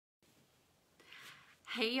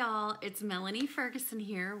Hey y'all, it's Melanie Ferguson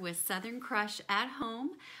here with Southern Crush at Home,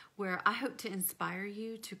 where I hope to inspire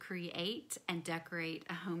you to create and decorate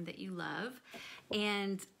a home that you love.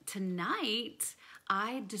 And tonight,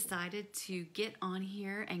 I decided to get on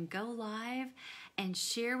here and go live and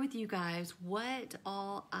share with you guys what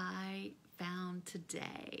all I found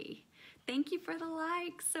today. Thank you for the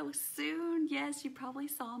likes so soon. Yes, you probably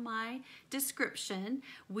saw my description.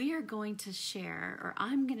 We are going to share, or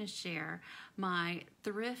I'm going to share, my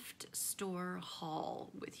thrift store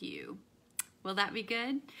haul with you. Will that be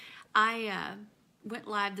good? I went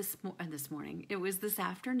live this morning. It was this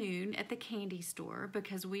afternoon at the candy store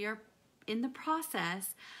because we are in the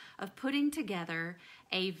process of putting together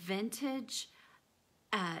a vintage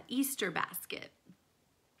Easter basket.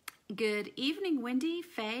 Good evening, Wendy,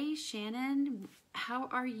 Faye, Shannon. How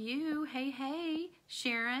are you? Hey,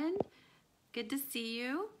 Sharon. Good to see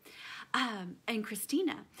you. And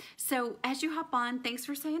Christina. So as you hop on, thanks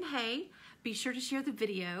for saying hey. Be sure to share the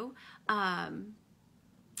video. I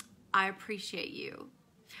appreciate you.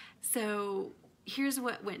 So here's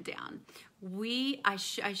what went down. I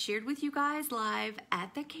shared with you guys live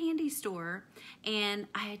at the candy store, and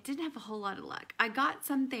I didn't have a whole lot of luck. I got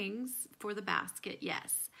some things for the basket,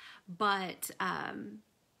 yes. But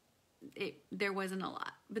there wasn't a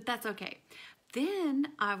lot, but that's okay. Then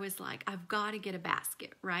I was like, I've got to get a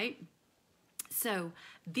basket, right? So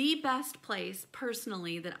the best place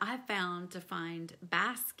personally that I found to find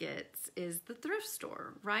baskets is the thrift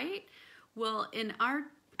store, right? Well, in our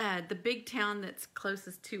the big town that's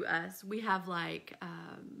closest to us, we have like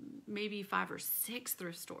maybe 5 or 6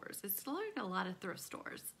 thrift stores. It's like a lot of thrift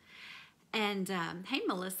stores. And hey,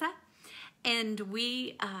 Melissa. And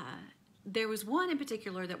there was one in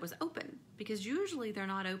particular that was open because usually they're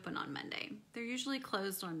not open on Monday. They're usually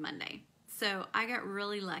closed on Monday. So I got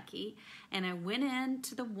really lucky and I went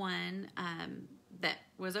into the one that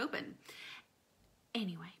was open.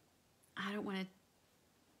 Anyway, I don't want to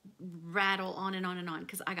rattle on and on and on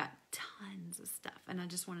because I got tons of stuff and I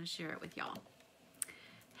just want to share it with y'all.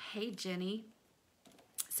 Hey, Jenny.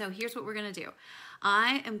 So here's what we're going to do.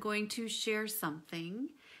 I am going to share something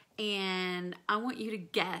and I want you to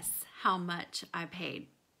guess how much I paid.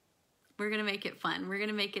 We're going to make it fun. We're going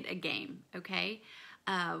to make it a game, okay?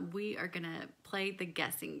 We are going to play the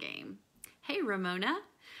guessing game. Hey, Ramona.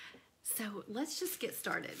 So let's just get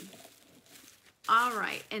started. All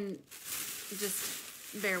right, and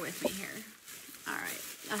just bear with me here. All right,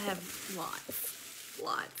 I have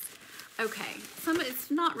lots. Okay,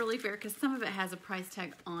 it's not really fair because some of it has a price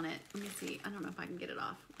tag on it. Let me see. I don't know if I can get it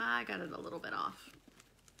off. I got it a little bit off.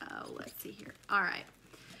 Oh, let's see here. All right.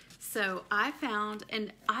 So I found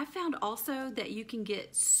also that you can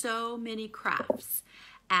get so many crafts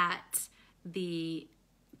at the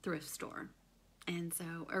thrift store. And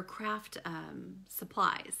so, or craft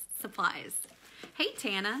supplies. Hey,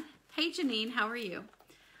 Tana. Hey, Janine. How are you?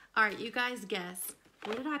 All right, you guys guess.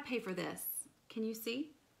 What did I pay for this? Can you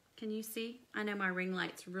see? Can you see? I know my ring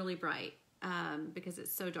light's really bright because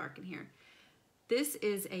it's so dark in here. This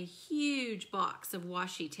is a huge box of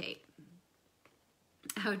washi tape.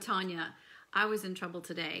 Oh, Tanya, I was in trouble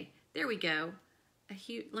today. There we go.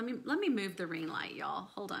 Let me move the ring light, y'all.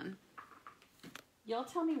 Hold on. Y'all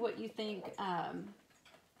tell me what you think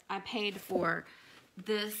I paid for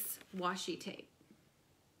this washi tape.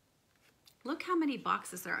 Look how many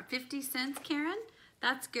boxes there are. 50 cents, Karen.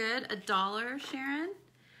 That's good. $1, Sharon.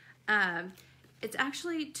 It's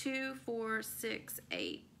actually 2, 4, 6,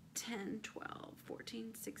 8. 10, 12,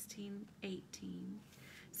 14, 16, 18.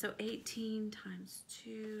 So 18 times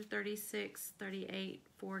 2, 36, 38,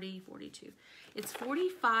 40, 42. It's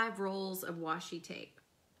 45 rolls of washi tape.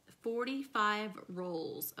 45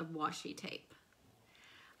 rolls of washi tape.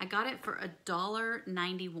 I got it for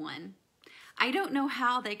 $1.91. I don't know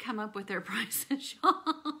how they come up with their prices,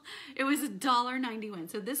 y'all. It was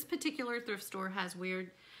 $1.91. So this particular thrift store has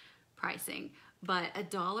weird pricing. But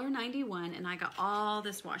 $1.91, and I got all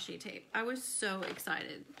this washi tape. I was so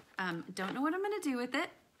excited. Don't know what I'm going to do with it,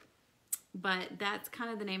 but that's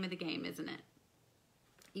kind of the name of the game, isn't it?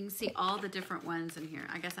 You can see all the different ones in here.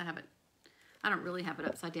 I guess I have it, I don't really have it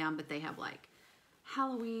upside down, but they have like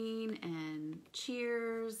Halloween and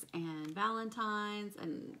Cheers and Valentine's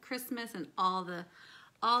and Christmas and all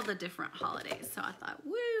the different holidays. So I thought,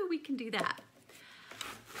 woo, we can do that.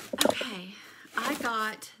 Okay, I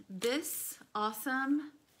got this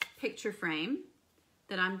awesome picture frame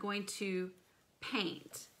that I'm going to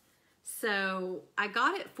paint. So I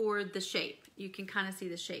got it for the shape. You can kind of see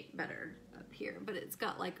the shape better up here, but it's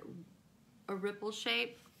got like a ripple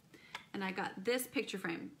shape. And I got this picture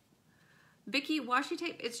frame. Vicky, washi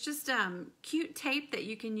tape, it's just cute tape that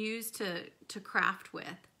you can use to craft with.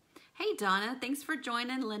 Hey, Donna, thanks for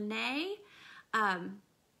joining. Lene.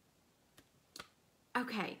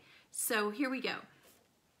 Okay, so here we go.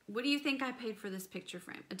 What do you think I paid for this picture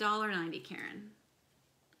frame? $1.90, Karen.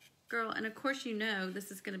 Girl, and of course you know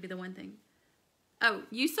this is going to be the one thing. Oh,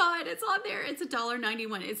 you saw it. It's on there. It's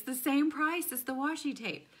 $1.91. It's the same price as the washi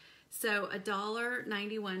tape. So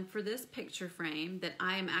 $1.91 for this picture frame that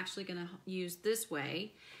I am actually going to use this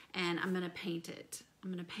way, and I'm going to paint it.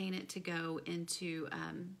 I'm going to paint it to go into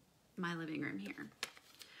my living room here.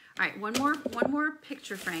 All right, one more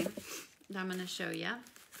picture frame that I'm going to show you,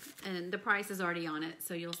 and the price is already on it,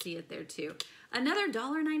 so you'll see it there too. Another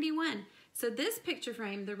 $1.91. So this picture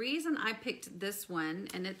frame, the reason I picked this one,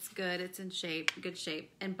 and it's good, it's in shape, good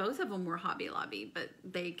shape, and both of them were Hobby Lobby, but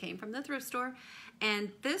they came from the thrift store.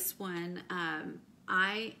 And this one,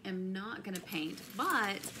 I am not gonna paint,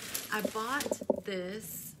 but I bought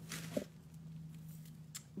this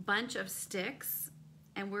bunch of sticks,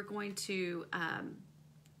 and we're going to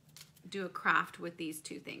do a craft with these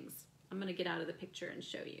two things. I'm gonna get out of the picture and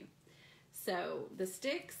show you. So the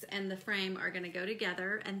sticks and the frame are going to go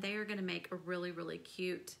together, and they are going to make a really, really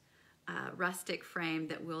cute rustic frame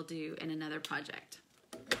that we'll do in another project.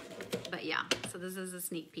 But yeah, so this is a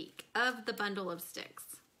sneak peek of the bundle of sticks.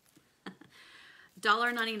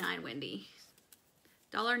 $1.99, Wendy.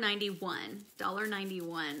 $1.91.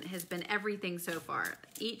 $1.91 has been everything so far.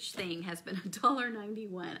 Each thing has been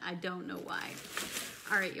 $1.91. I don't know why.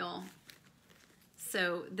 All right, y'all.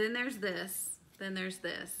 So then there's this. Then there's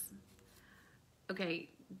this. Okay,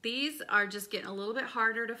 these are just getting a little bit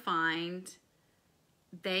harder to find.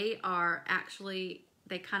 They are actually,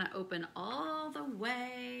 they kind of open all the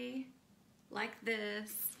way like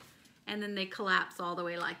this, and then they collapse all the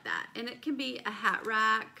way like that. And it can be a hat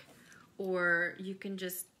rack, or you can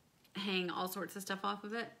just hang all sorts of stuff off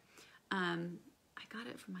of it. I got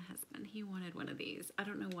it from my husband. He wanted one of these. I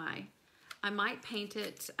don't know why. I might paint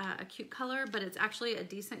it a cute color, but it's actually a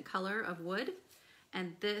decent color of wood.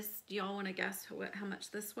 And this, do y'all want to guess how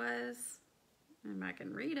much this was? If I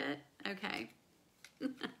can read it. Okay.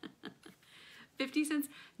 50 cents?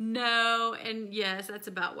 No, and yes, that's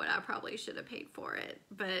about what I probably should have paid for it.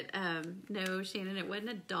 But no, Shannon, it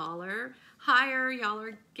wasn't $1. Higher, y'all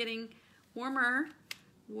are getting warmer.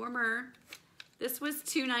 This was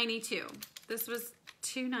 $2.92. This was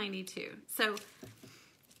 $2.92. So,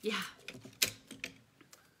 yeah.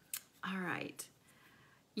 All right.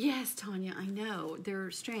 Yes, Tanya, I know. They're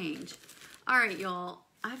strange. All right, y'all.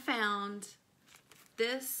 I found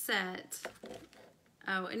this set.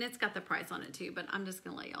 Oh, and it's got the price on it too, but I'm just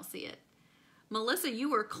going to let y'all see it. Melissa, you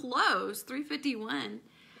were close. $3.51.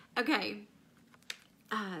 Okay.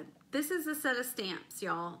 This is a set of stamps,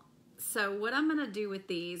 y'all. So what I'm going to do with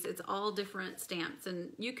these, it's all different stamps,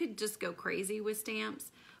 and you could just go crazy with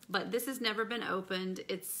stamps, but this has never been opened.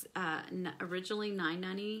 It's originally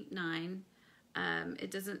 $9.99. It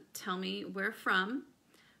doesn't tell me where from,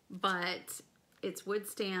 but it's wood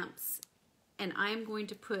stamps, and I'm going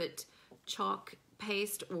to put chalk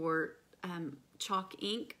paste or chalk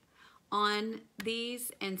ink on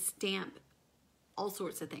these and stamp all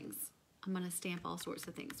sorts of things. I'm going to stamp all sorts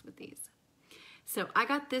of things with these. So I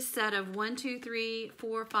got this set of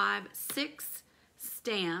 6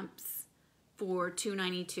 stamps for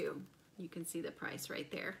 $2.92. You can see the price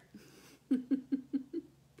right there.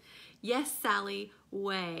 Yes, Sally,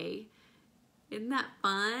 way. Isn't that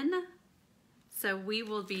fun? So we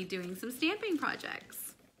will be doing some stamping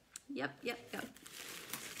projects. Yep.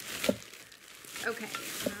 Okay,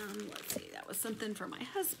 let's see. That was something for my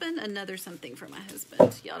husband. Another something for my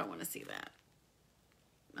husband. Y'all don't want to see that.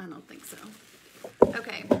 I don't think so.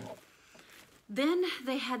 Okay. Then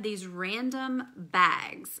they had these random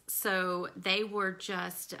bags. So they were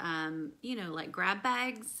just, you know, like grab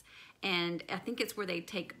bags. And I think it's where they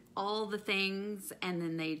take all the things and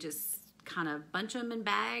then they just kind of bunch them in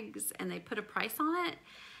bags and they put a price on it.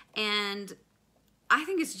 And I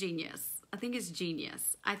think it's genius. I think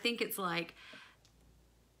it's like,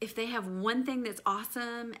 if they have one thing that's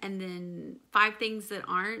awesome and then 5 things that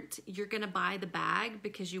aren't, you're going to buy the bag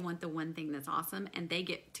because you want the one thing that's awesome, and they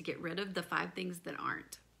get to get rid of the 5 things that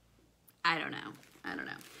aren't. I don't know.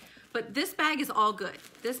 But this bag is all good.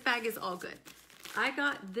 I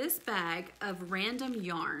got this bag of random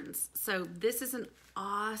yarns. So this is an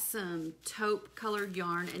awesome taupe colored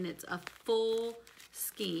yarn, and it's a full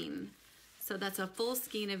skein. So that's a full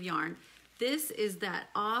skein of yarn. This is that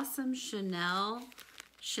awesome Chanel,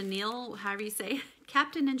 however you say it,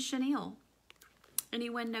 Captain and Chenille.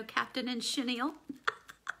 Anyone know Captain and Chenille?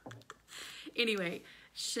 Anyway,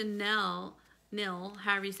 Chanel,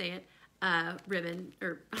 however you say it. ribbon,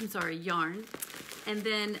 or I'm sorry, yarn. And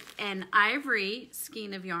then an ivory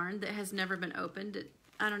skein of yarn that has never been opened.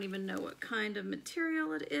 I don't even know what kind of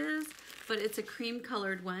material it is, but it's a cream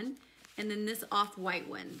colored one. And then this off-white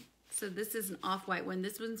one. So this is an off-white one.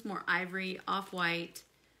 This one's more ivory, off-white,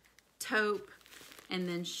 taupe, and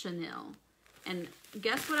then chenille. And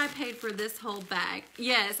guess what I paid for this whole bag?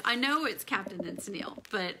 Yes, I know it's Captain and Tennille,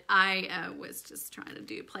 but I was just trying to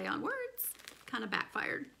do play on words. Kind of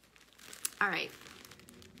backfired. All right.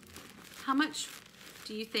 How much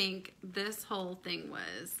do you think this whole thing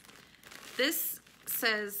was? This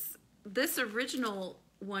says, this original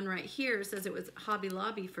one right here says it was Hobby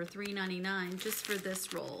Lobby for $3.99 just for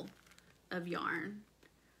this roll of yarn.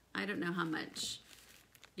 I don't know how much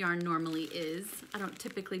yarn normally is. I don't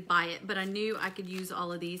typically buy it, but I knew I could use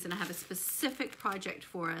all of these, and I have a specific project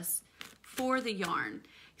for us for the yarn.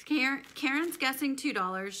 Karen's guessing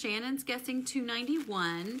 $2. Shannon's guessing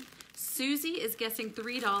 $2.91. Susie is guessing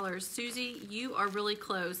 $3. Susie, you are really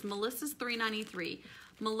close. Melissa's $3.93.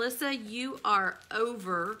 Melissa, you are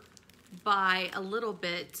over by a little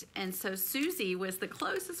bit, and so Susie was the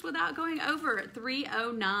closest without going over at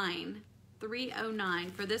 $3.09.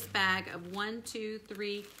 $3.09 for this bag of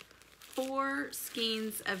 4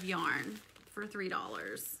 skeins of yarn for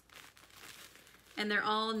 $3. And they're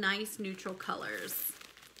all nice neutral colors.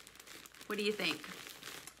 What do you think?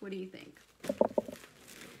 What do you think?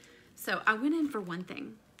 So I went in for one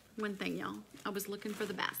thing, y'all. I was looking for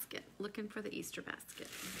the basket, looking for the Easter basket.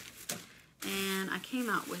 And I came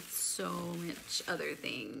out with so much other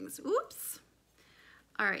things. Oops.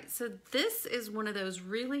 All right, so this is one of those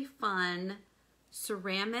really fun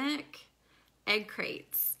ceramic egg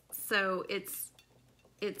crates. So it's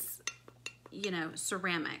you know,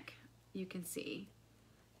 ceramic, you can see.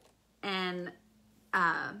 And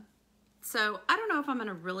so I don't know if I'm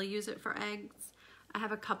gonna really use it for eggs. I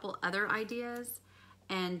have a couple other ideas,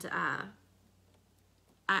 and I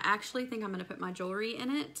actually think I'm gonna put my jewelry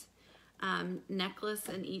in it. Necklace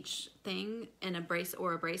in each thing, and a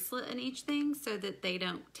bracelet in each thing, so that they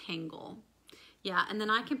don't tangle. Yeah, and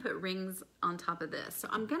then I can put rings on top of this. So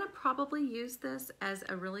I'm gonna probably use this as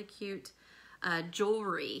a really cute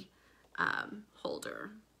jewelry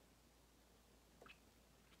holder.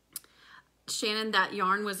 Shannon, that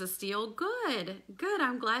yarn was a steal. Good, good,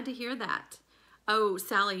 I'm glad to hear that. Oh,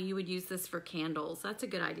 Sally, you would use this for candles. That's a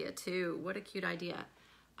good idea too. What a cute idea.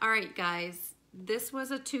 All right, guys. This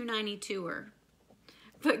was a $2.92er,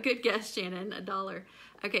 but good guess, Shannon, $1.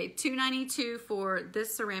 Okay, $2.92 for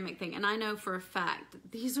this ceramic thing, and I know for a fact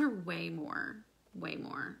these are way more.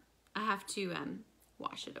 I have to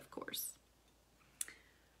wash it, of course.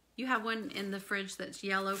 You have one in the fridge that's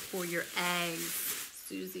yellow for your eggs,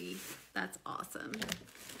 Susie. That's awesome.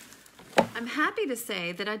 I'm happy to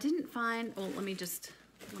say that I didn't find. Well, let me just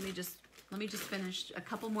finish a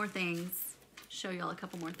couple more things. Show y'all a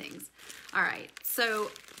couple more things. All right, so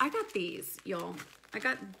I got these, y'all. I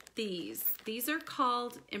got these. These are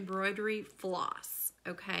called embroidery floss,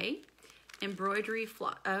 okay? Embroidery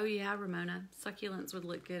floss. Oh yeah, Ramona, succulents would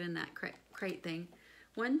look good in that crate thing.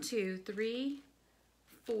 1, 2, 3,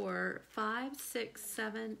 4, 5, 6,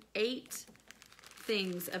 7, 8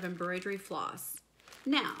 things of embroidery floss.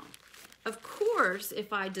 Now, of course,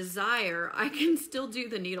 if I desire, I can still do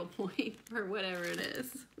the needlepoint or whatever it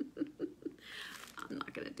is. I'm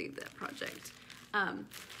not gonna do that project.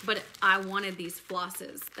 But I wanted these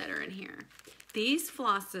flosses that are in here. These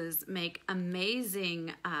flosses make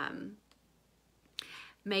amazing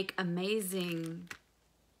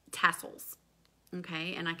tassels,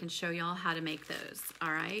 okay? And I can show y'all how to make those,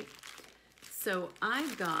 all right? So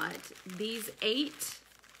I've got these 8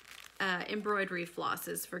 embroidery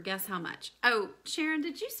flosses for guess how much? Oh, Sharon,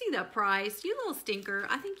 did you see the price? You little stinker.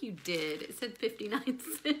 I think you did. It said 59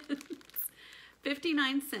 cents.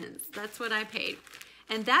 59 cents. That's what I paid.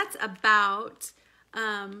 And that's about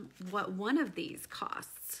what one of these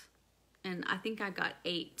costs. And I think I got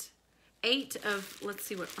 8. 8 of, let's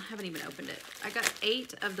see what, I haven't even opened it. I got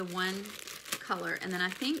 8 of the one color. And then I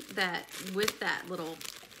think that with that little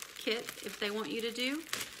kit, if they want you to do,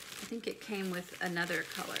 I think it came with another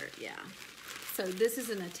color. Yeah. So this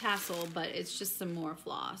isn't a tassel, but it's just some more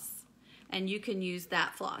floss. And you can use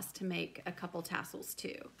that floss to make a couple tassels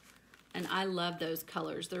too. And I love those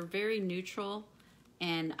colors. They're very neutral,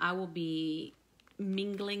 and I will be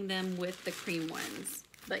mingling them with the cream ones.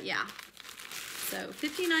 But yeah, so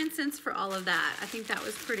 59 cents for all of that. I think that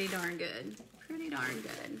was pretty darn good. Pretty darn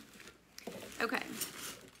good. Okay.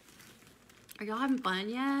 Are y'all having fun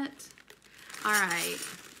yet? All right.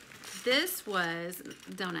 This was,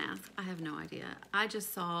 don't ask, I have no idea. I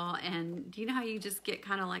just saw, and do you know how you just get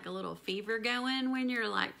kind of like a little fever going when you're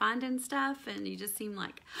like finding stuff and you just seem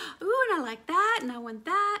like, ooh, and I like that, and I want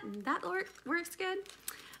that, and that works good.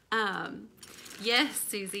 Yes,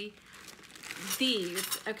 Susie.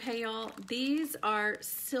 These, okay, y'all, these are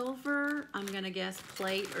silver, I'm gonna guess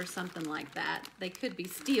plate or something like that. They could be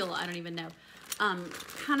steel, I don't even know.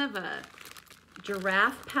 Kind of a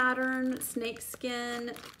giraffe pattern, snake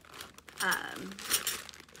skin,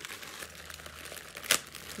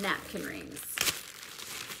 napkin rings.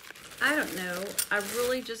 I don't know. I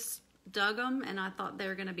really just dug them and I thought they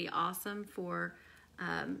were going to be awesome for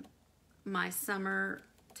my summer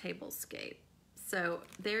tablescape. So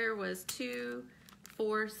there was 2,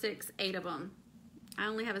 4, 6, 8 of them. I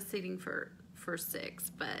only have a seating for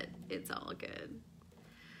 6, but it's all good.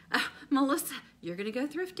 Melissa, you're going to go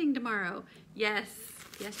thrifting tomorrow. Yes,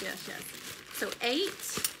 yes, yes, yes. So 8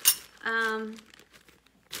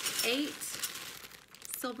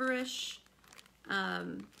 silverish,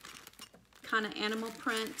 kind of animal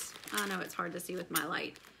print. I know it's hard to see with my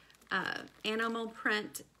light. Animal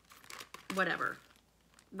print, whatever,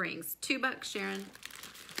 rings. $2, Sharon.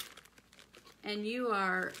 And you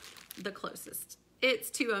are the closest. It's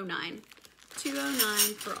 $2.09.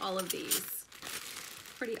 $2.09 for all of these.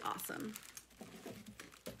 Pretty awesome.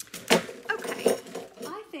 Okay,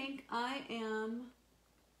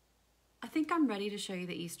 I think I'm ready to show you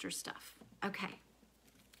the Easter stuff. Okay,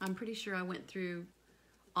 I'm pretty sure I went through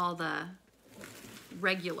all the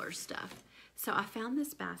regular stuff. So I found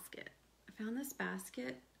this basket.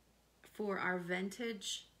 For our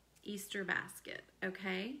vintage Easter basket,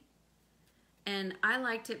 okay? And I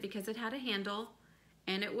liked it because it had a handle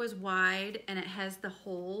and it was wide and it has the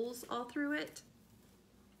holes all through it.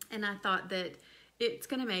 And I thought that it's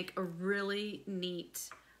gonna make a really neat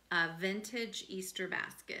vintage Easter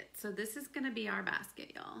basket. So this is gonna be our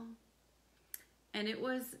basket, y'all. And it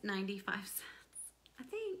was 95 cents, I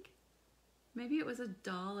think. Maybe it was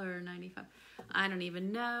 $1.95. I don't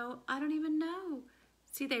even know.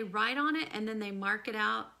 See, they write on it and then they mark it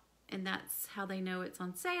out and that's how they know it's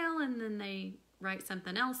on sale, and then they write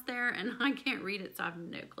something else there and I can't read it, so I have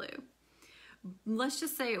no clue. Let's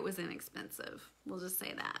just say it was inexpensive. We'll just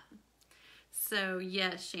say that. So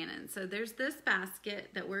yes, Shannon. So there's this basket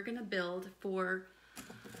that we're gonna build for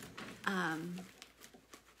a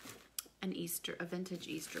vintage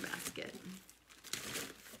Easter basket.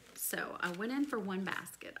 So I went in for one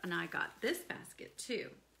basket and I got this basket too.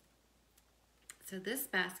 So this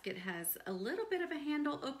basket has a little bit of a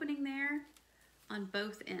handle opening there on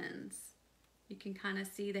both ends. You can kind of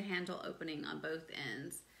see the handle opening on both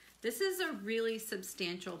ends. This is a really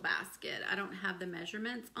substantial basket. I don't have the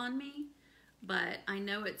measurements on me, but I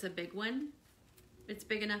know it's a big one. It's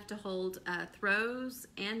big enough to hold throws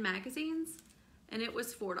and magazines, and it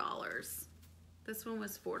was $4. This one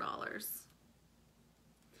was $4.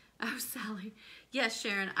 Oh, Sally. Yes,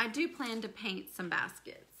 Sharon, I do plan to paint some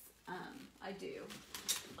baskets. I do.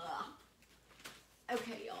 Ugh.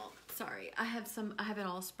 Okay, y'all. Sorry, I have it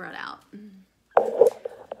all spread out.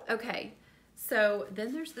 Okay, so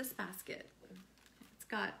then there's this basket.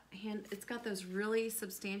 It's got those really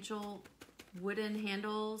substantial wooden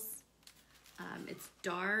handles. It's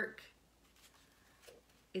dark.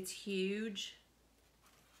 It's huge.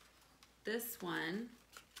 This one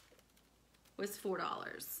was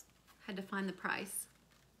 $4. Had to find the price.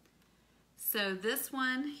 So this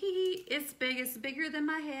one, it's big. It's bigger than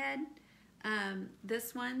my head.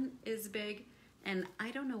 This one is big, and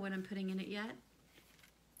I don't know what I'm putting in it yet.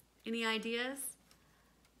 Any ideas?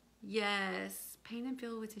 Yes, paint and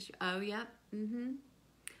fill with tissue. Oh, yep.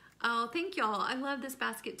 Oh, thank y'all. I love this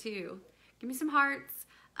basket too. Give me some hearts.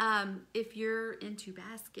 If you're into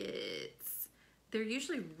baskets, they're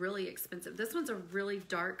usually really expensive. This one's a really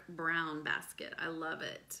dark brown basket. I love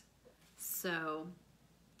it. So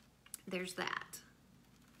there's that.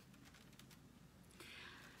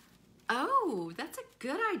 Oh, that's a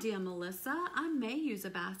good idea, Melissa. I may use a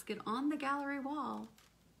basket on the gallery wall.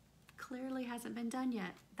 Clearly hasn't been done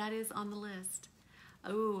yet. That is on the list.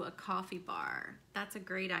 Oh, a coffee bar. That's a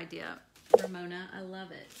great idea, Ramona. I love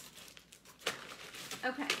it.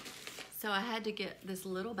 Okay, so I had to get this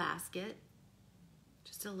little basket.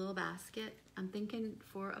 Just a little basket. I'm thinking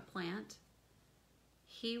for a plant.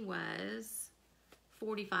 He was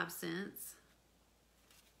 45 cents.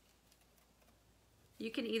 You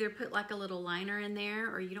can either put like a little liner in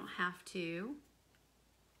there or you don't have to.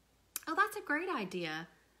 Oh, that's a great idea,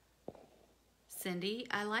 Cindy.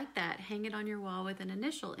 I like that. Hang it on your wall with an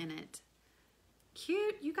initial in it.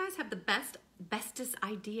 Cute. You guys have the bestest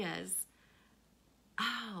ideas.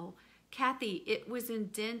 Oh, Kathy, it was in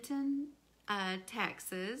Denton,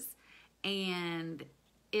 Texas, and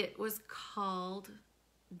it was called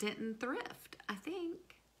Denton Thrift, I think.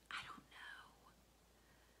 I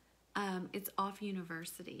don't know. It's off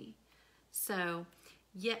University. So,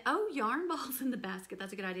 yeah. Oh, yarn balls in the basket.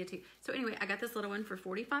 That's a good idea too. So anyway, I got this little one for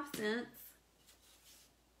 45 cents.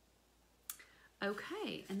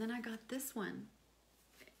 Okay, and then I got this one.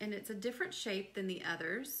 And it's a different shape than the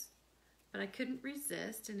others, but I couldn't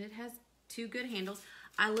resist, and it has 2 good handles.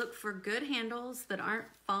 I look for good handles that aren't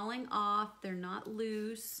falling off. They're not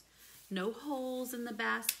loose. No holes in the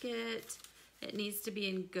basket. It needs to be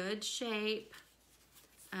in good shape.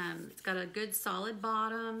 It's got a good solid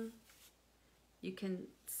bottom. You can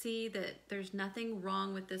see that there's nothing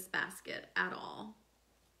wrong with this basket at all.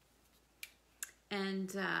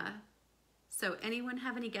 And so anyone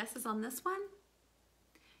have any guesses on this one?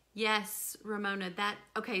 Yes, Ramona,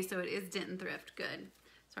 okay, so it is Denton Thrift, good.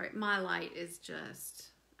 Sorry, my light is just,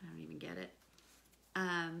 I don't even get it.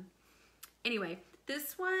 Anyway,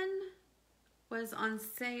 this one was on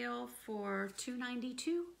sale for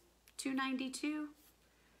 $2.92.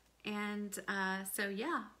 And so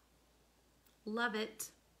yeah, love it.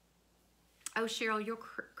 Oh, Cheryl, you're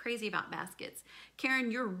crazy about baskets.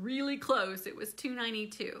 Karen, you're really close. It was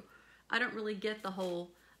 $2.92. I don't really get the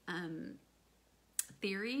whole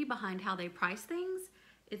theory behind how they price things.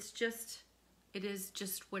 It is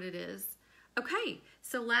just what it is. Okay,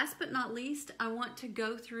 so last but not least, I want to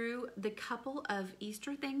go through the couple of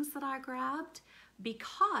Easter things that I grabbed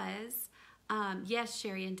because, yes,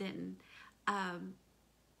 Sherry and Denton,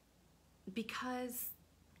 because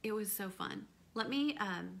it was so fun. Let me,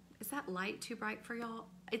 is that light too bright for y'all?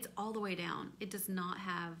 It's all the way down. It does not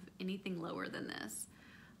have anything lower than this.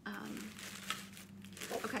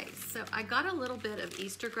 Okay, so I got a little bit of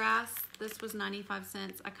Easter grass. This was 95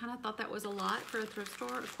 cents. I kind of thought that was a lot for a thrift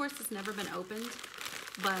store. Of course, it's never been opened,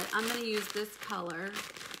 but I'm going to use this color.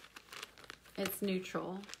 It's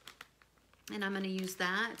neutral. And I'm going to use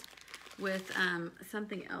that with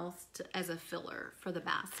something else as a filler for the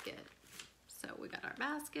basket. So we got our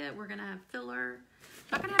basket. We're going to have filler.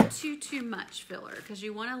 Not going to have too much filler because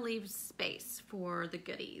you want to leave space for the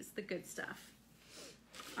goodies, the good stuff.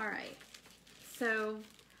 All right. So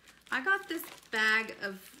I got this bag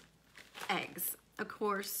of eggs. Of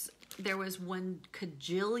course, there was 1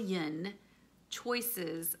 cajillion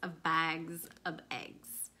choices of bags of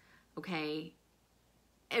eggs. Okay,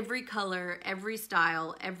 every color, every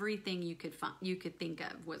style, everything you could think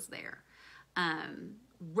of was there.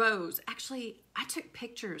 Rows. Actually, I took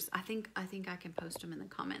pictures. I think I can post them in the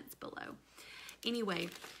comments below. Anyway,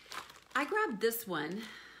 I grabbed this one.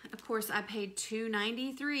 Of course, I paid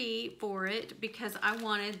 $2.93 for it because I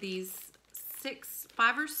wanted these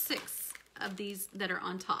 5 or 6 of these that are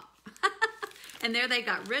on top. And there they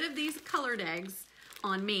got rid of these colored eggs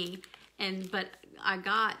on me, but I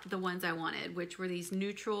got the ones I wanted, which were these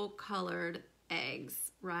neutral colored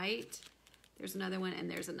eggs, right? There's another one and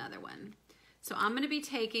there's another one. So I'm going to be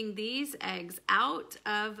taking these eggs out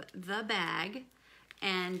of the bag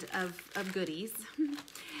and of goodies,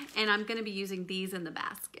 and I'm going to be using these in the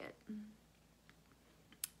basket.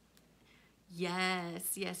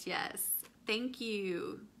 Yes, yes, yes. Thank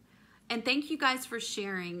you. And thank you guys for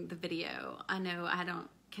sharing the video. I know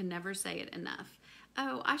can never say it enough.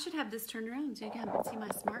 Oh, I should have this turned around so you can see my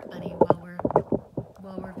smart bunny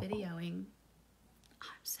while we're videoing.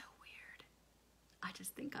 I'm so weird. I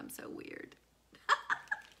just think I'm so weird.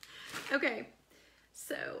 Okay.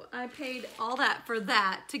 So I paid all that for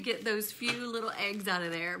that to get those few little eggs out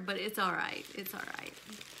of there, but it's all right. It's all right.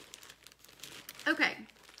 Okay.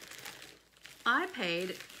 I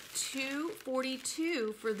paid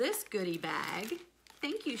 $2.42 for this goodie bag.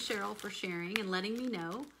 Thank you, Cheryl, for sharing and letting me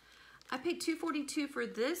know. I paid $2.42 for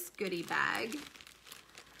this goodie bag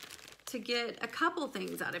to get a couple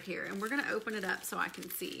things out of here, and we're going to open it up so I can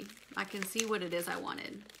see. I can see what it is I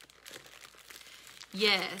wanted.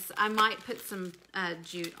 Yes, I might put some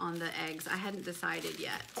jute on the eggs. I hadn't decided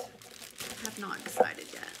yet. I have not decided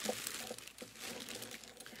yet.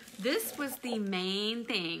 This was the main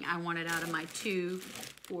thing I wanted out of my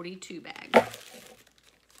 $2.42 bag.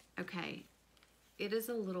 Okay, it is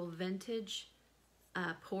a little vintage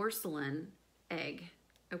porcelain egg.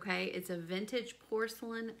 Okay, it's a vintage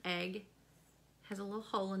porcelain egg. Has a little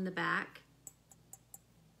hole in the back.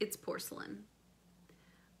 It's porcelain.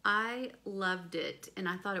 I loved it, and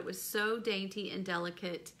I thought it was so dainty and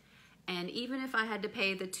delicate. And even if I had to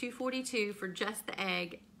pay the $2.42 for just the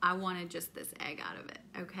egg, I wanted just this egg out of it,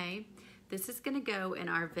 okay? This is gonna go in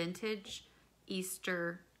our vintage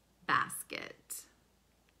Easter basket.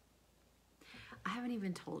 I haven't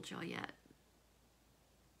even told y'all yet.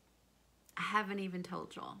 I haven't even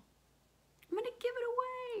told y'all. I'm gonna give it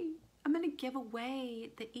away. I'm gonna give away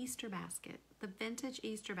the Easter basket, the vintage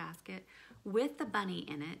Easter basket with the bunny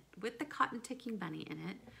in it, with the cotton ticking bunny in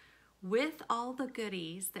it, with all the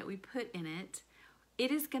goodies that we put in it. It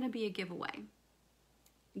is gonna be a giveaway.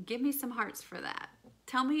 Give me some hearts for that.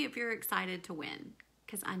 Tell me if you're excited to win,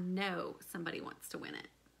 because I know somebody wants to win it.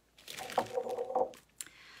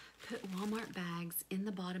 Put Walmart bags in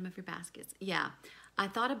the bottom of your baskets. Yeah, I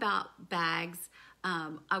thought about bags.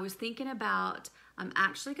 I was thinking about, I'm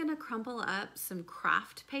actually gonna crumple up some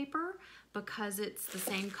craft paper because it's the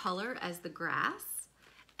same color as the grass.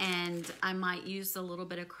 And I might use a little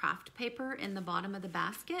bit of craft paper in the bottom of the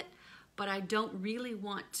basket, but I don't really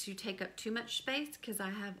want to take up too much space because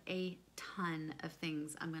I have a ton of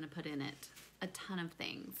things I'm gonna put in it, a ton of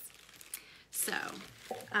things. So,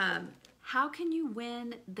 how can you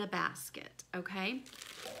win the basket, okay?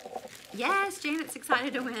 Yes, Janet's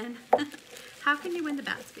excited to win. How can you win the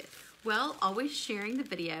basket? Well, always sharing the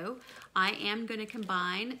video. I am gonna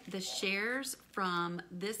combine the shares from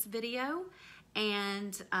this video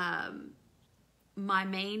and my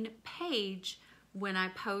main page. When I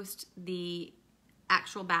post the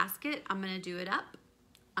actual basket, I'm gonna do it up.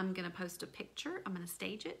 I'm gonna post a picture. I'm gonna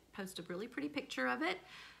stage it, post a really pretty picture of it,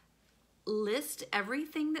 list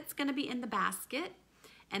everything that's gonna be in the basket,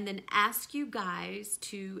 and then ask you guys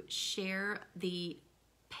to share the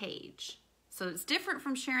page. So it's different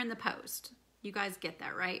from sharing the post. You guys get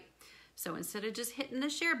that, right? So instead of just hitting the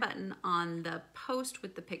share button on the post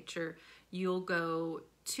with the picture, you'll go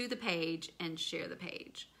to the page and share the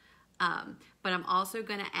page. But I'm also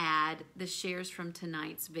gonna add the shares from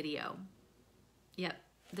tonight's video. Yep,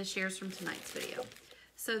 the shares from tonight's video.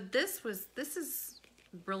 So this is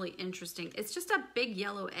really interesting. It's just a big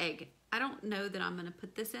yellow egg. I don't know that I'm gonna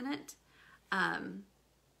put this in it,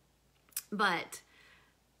 but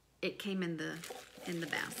it came in the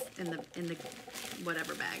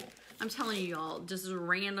whatever bag. I'm telling you all, just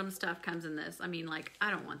random stuff comes in this. I mean, like,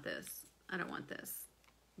 I don't want this. I don't want this.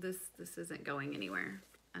 This isn't going anywhere.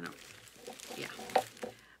 Yeah.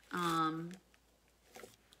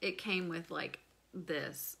 It came with like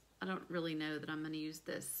this. I don't really know that I'm gonna use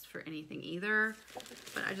this for anything either,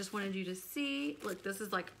 but I just wanted you to see, look, this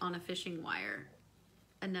is like on a fishing wire,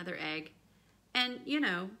 another egg. And you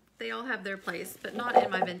know, they all have their place, but not in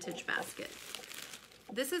my vintage basket.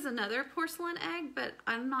 This is another porcelain egg, but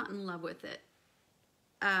I'm not in love with it.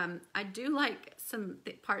 I do like some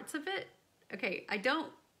parts of it. Okay, I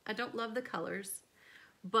don't love the colors,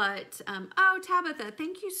 but, oh, Tabitha,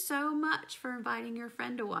 thank you so much for inviting your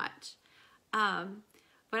friend to watch.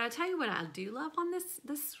 But I tell you what I do love on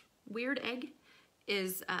this weird egg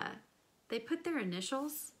is, they put their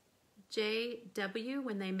initials, JW,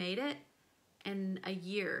 when they made it, and a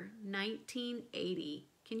year, 1980.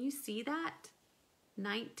 Can you see that?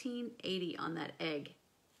 1980 on that egg.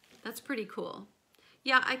 That's pretty cool.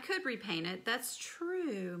 Yeah, I could repaint it. That's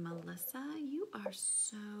true, Melissa. You are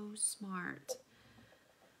so smart.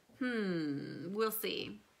 We'll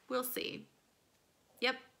see. We'll see.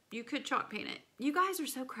 Yep, you could chalk paint it. You guys are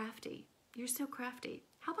so crafty. You're so crafty.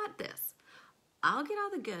 How about this? I'll get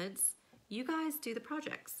all the goods. You guys do the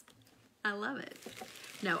projects. I love it.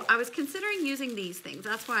 No, I was considering using these things.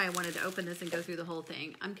 That's why I wanted to open this and go through the whole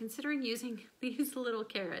thing. I'm considering using these little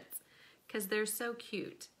carrots because they're so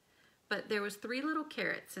cute. But there was 3 little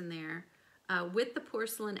carrots in there with the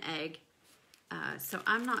porcelain egg. So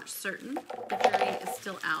I'm not certain. The jury is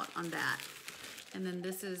still out on that. And then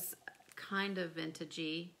this is kind of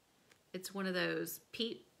vintagey. It's one of those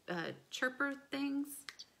peat chirper things.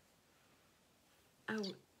 Oh,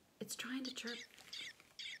 it's trying to chirp.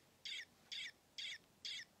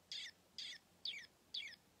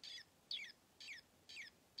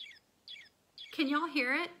 Can y'all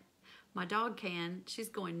hear it? My dog can. She's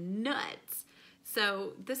going nuts.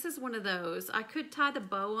 So this is one of those. I could tie the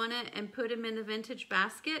bow on it and put him in the vintage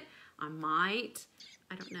basket. I might.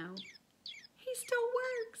 I don't know. He still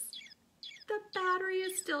works. The battery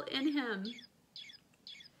is still in him.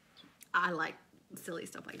 I like silly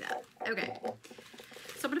stuff like that. Okay.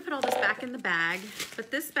 So I'm going to put all this back in the bag. But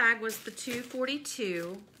this bag was the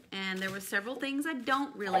 $2.42. And there were several things I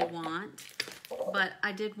don't really want. But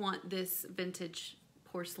I did want this vintage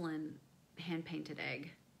porcelain hand-painted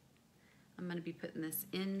egg. I'm going to be putting this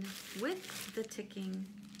in with the ticking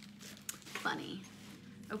bunny.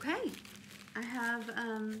 Okay, I have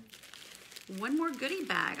one more goodie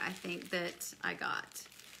bag, I think, that I got.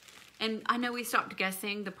 And I know we stopped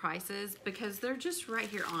guessing the prices because they're just right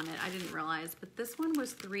here on it. I didn't realize, but this one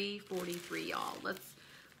was $3.43, y'all.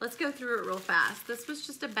 Let's go through it real fast. This was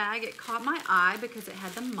just a bag. It caught my eye because it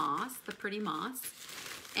had the moss, the pretty moss.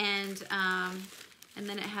 And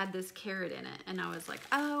then it had this carrot in it, and I was like,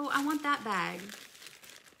 oh, I want that bag.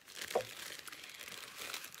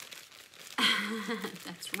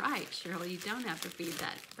 That's right, Cheryl, you don't have to feed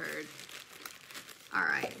that bird. All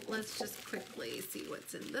right, let's just quickly see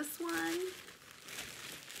what's in this one.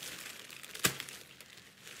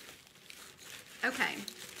 Okay.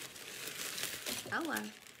 Hello.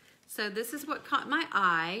 So this is what caught my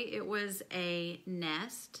eye. It was a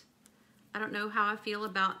nest. I don't know how I feel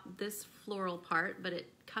about this floral part, but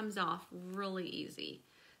it comes off really easy.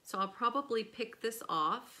 So I'll probably pick this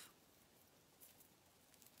off.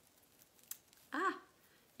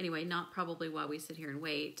 Anyway, not probably while we sit here and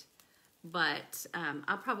wait, but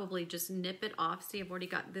I'll probably just nip it off. See, I've already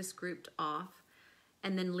got this grouped off,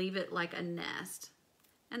 and then leave it like a nest.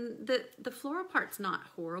 And the floral part's not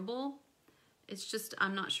horrible. It's just,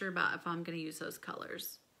 I'm not sure about if I'm gonna use those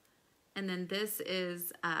colors. And then this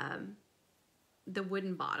is the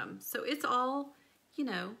wooden bottom. So it's all, you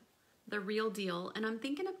know, the real deal. And I'm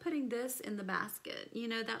thinking of putting this in the basket. You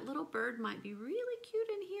know, that little bird might be really cute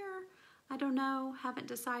in here. I don't know, haven't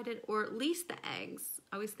decided, or at least the eggs.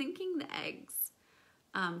 I was thinking the eggs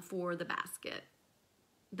for the basket,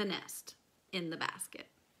 the nest in the basket.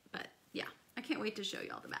 But yeah, I can't wait to show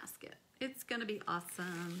y'all the basket. It's gonna be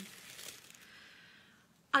awesome.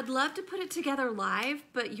 I'd love to put it together live,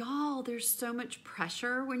 but y'all, there's so much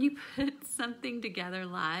pressure when you put something together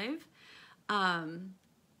live. I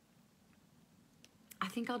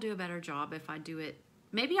think I'll do a better job if I do it.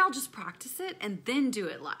 Maybe I'll just practice it and then do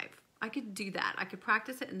it live. I could do that. I could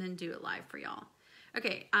practice it and then do it live for y'all.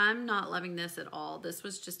 Okay, I'm not loving this at all. This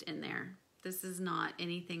was just in there. This is not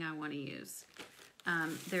anything I want to use.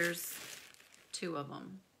 There's 2 of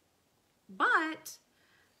them, but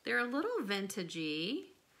they're a little vintagey.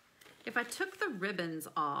 If I took the ribbons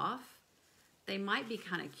off, they might be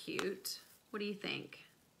kind of cute. What do you think?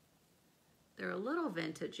 They're a little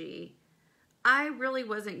vintagey. I really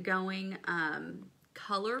wasn't going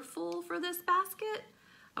colorful for this basket.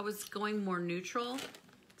 I was going more neutral,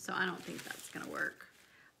 so I don't think that's gonna work.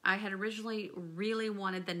 I had originally really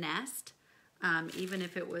wanted the nest, even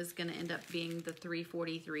if it was gonna end up being the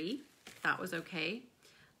 343. That was okay.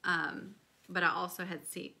 But I also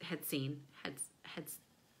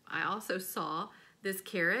I also saw this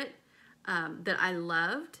carrot that I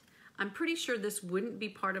loved. I'm pretty sure this wouldn't be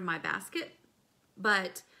part of my basket,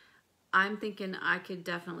 but I'm thinking I could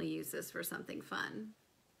definitely use this for something fun.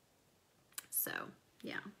 So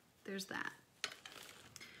yeah, there's that.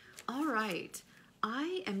 All right,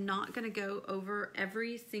 I am not gonna go over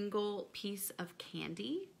every single piece of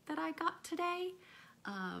candy that I got today,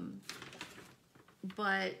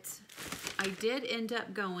 but I did end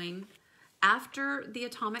up going after the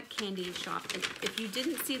Atomic Candy Shop. If you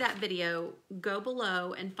didn't see that video, go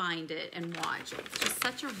below and find it and watch. It's just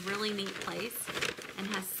such a really neat place and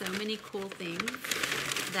has so many cool things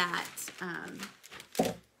that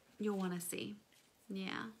you'll want to see.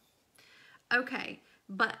 Yeah. Okay,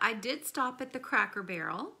 but I did stop at the Cracker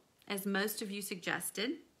Barrel, as most of you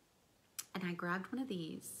suggested, and I grabbed one of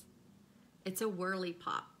these. It's a Whirly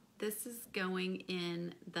Pop. This is going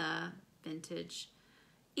in the vintage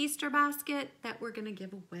Easter basket that we're gonna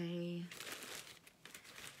give away.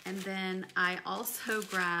 And then I also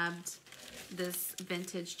grabbed this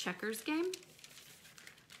vintage checkers game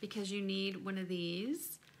because you need one of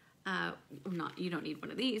these. You don't need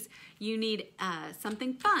one of these. You need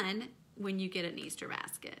something fun when you get an Easter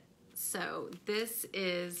basket. So this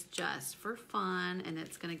is just for fun, and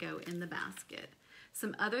it's gonna go in the basket.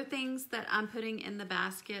 Some other things that I'm putting in the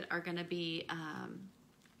basket are gonna be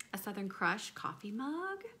a Southern Crush coffee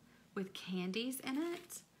mug with candies in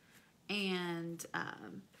it, and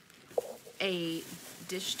a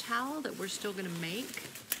dish towel that we're still gonna make.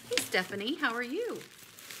 Hey Stephanie, how are you?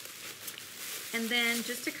 And then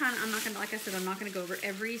just to kind of, I'm not gonna, like I said, I'm not gonna go over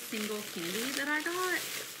every single candy that I got,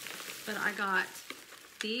 but I got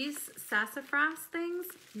these sassafras things.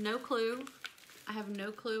 No clue. I have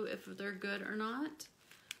no clue if they're good or not.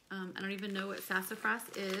 I don't even know what sassafras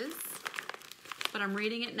is, but I'm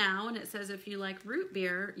reading it now, and it says if you like root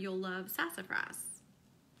beer, you'll love sassafras.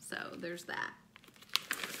 So there's that.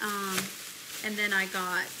 And then I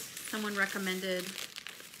got, someone recommended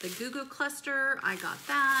the Goo Goo Cluster. I got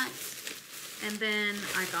that. And then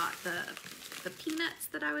I got the peanuts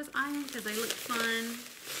that I was eyeing because they look fun.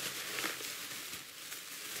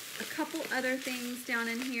 A couple other things down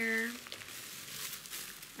in here.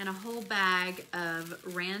 And a whole bag of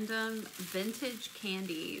random vintage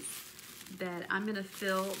candies that I'm gonna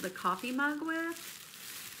fill the coffee mug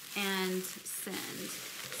with and send.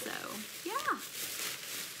 So yeah,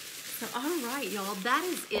 So, all right, y'all, that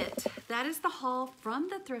is it. That is the haul from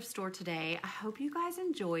the thrift store today. I hope you guys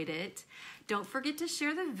enjoyed it. Don't forget to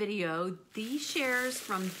share the video. These shares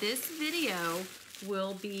from this video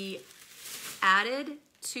will be added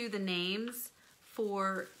to the names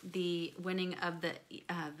for the winning of the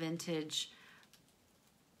vintage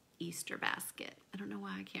Easter basket. I don't know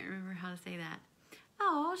why I can't remember how to say that.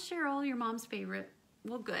 Oh, Cheryl, your mom's favorite.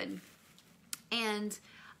 Well, good. And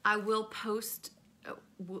I will post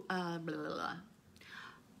blah, blah, blah.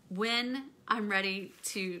 When I'm ready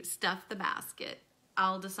to stuff the basket.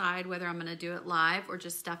 I'll decide whether I'm gonna do it live or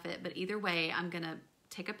just stuff it, but either way, I'm gonna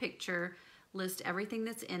take a picture, list everything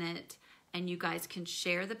that's in it, and you guys can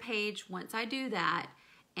share the page once I do that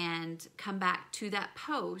and come back to that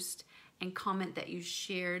post and comment that you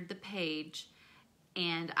shared the page,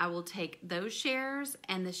 and I will take those shares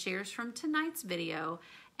and the shares from tonight's video,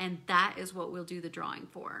 and that is what we'll do the drawing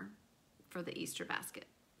for the Easter basket.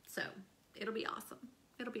 So it'll be awesome.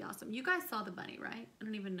 It'll be awesome. You guys saw the bunny, right?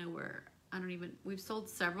 We've sold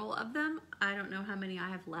several of them. I don't know how many I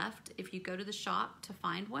have left. If you go to the shop to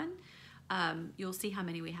find one, you'll see how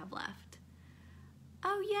many we have left.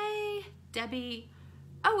 Oh, yay, Debbie.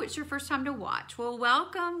 Oh, it's your first time to watch. Well,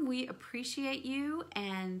 welcome. We appreciate you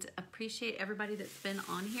and appreciate everybody that's been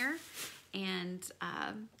on here and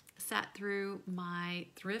sat through my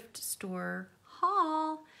thrift store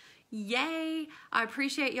haul. Yay. I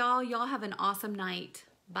appreciate y'all. Y'all have an awesome night.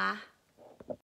 Bye.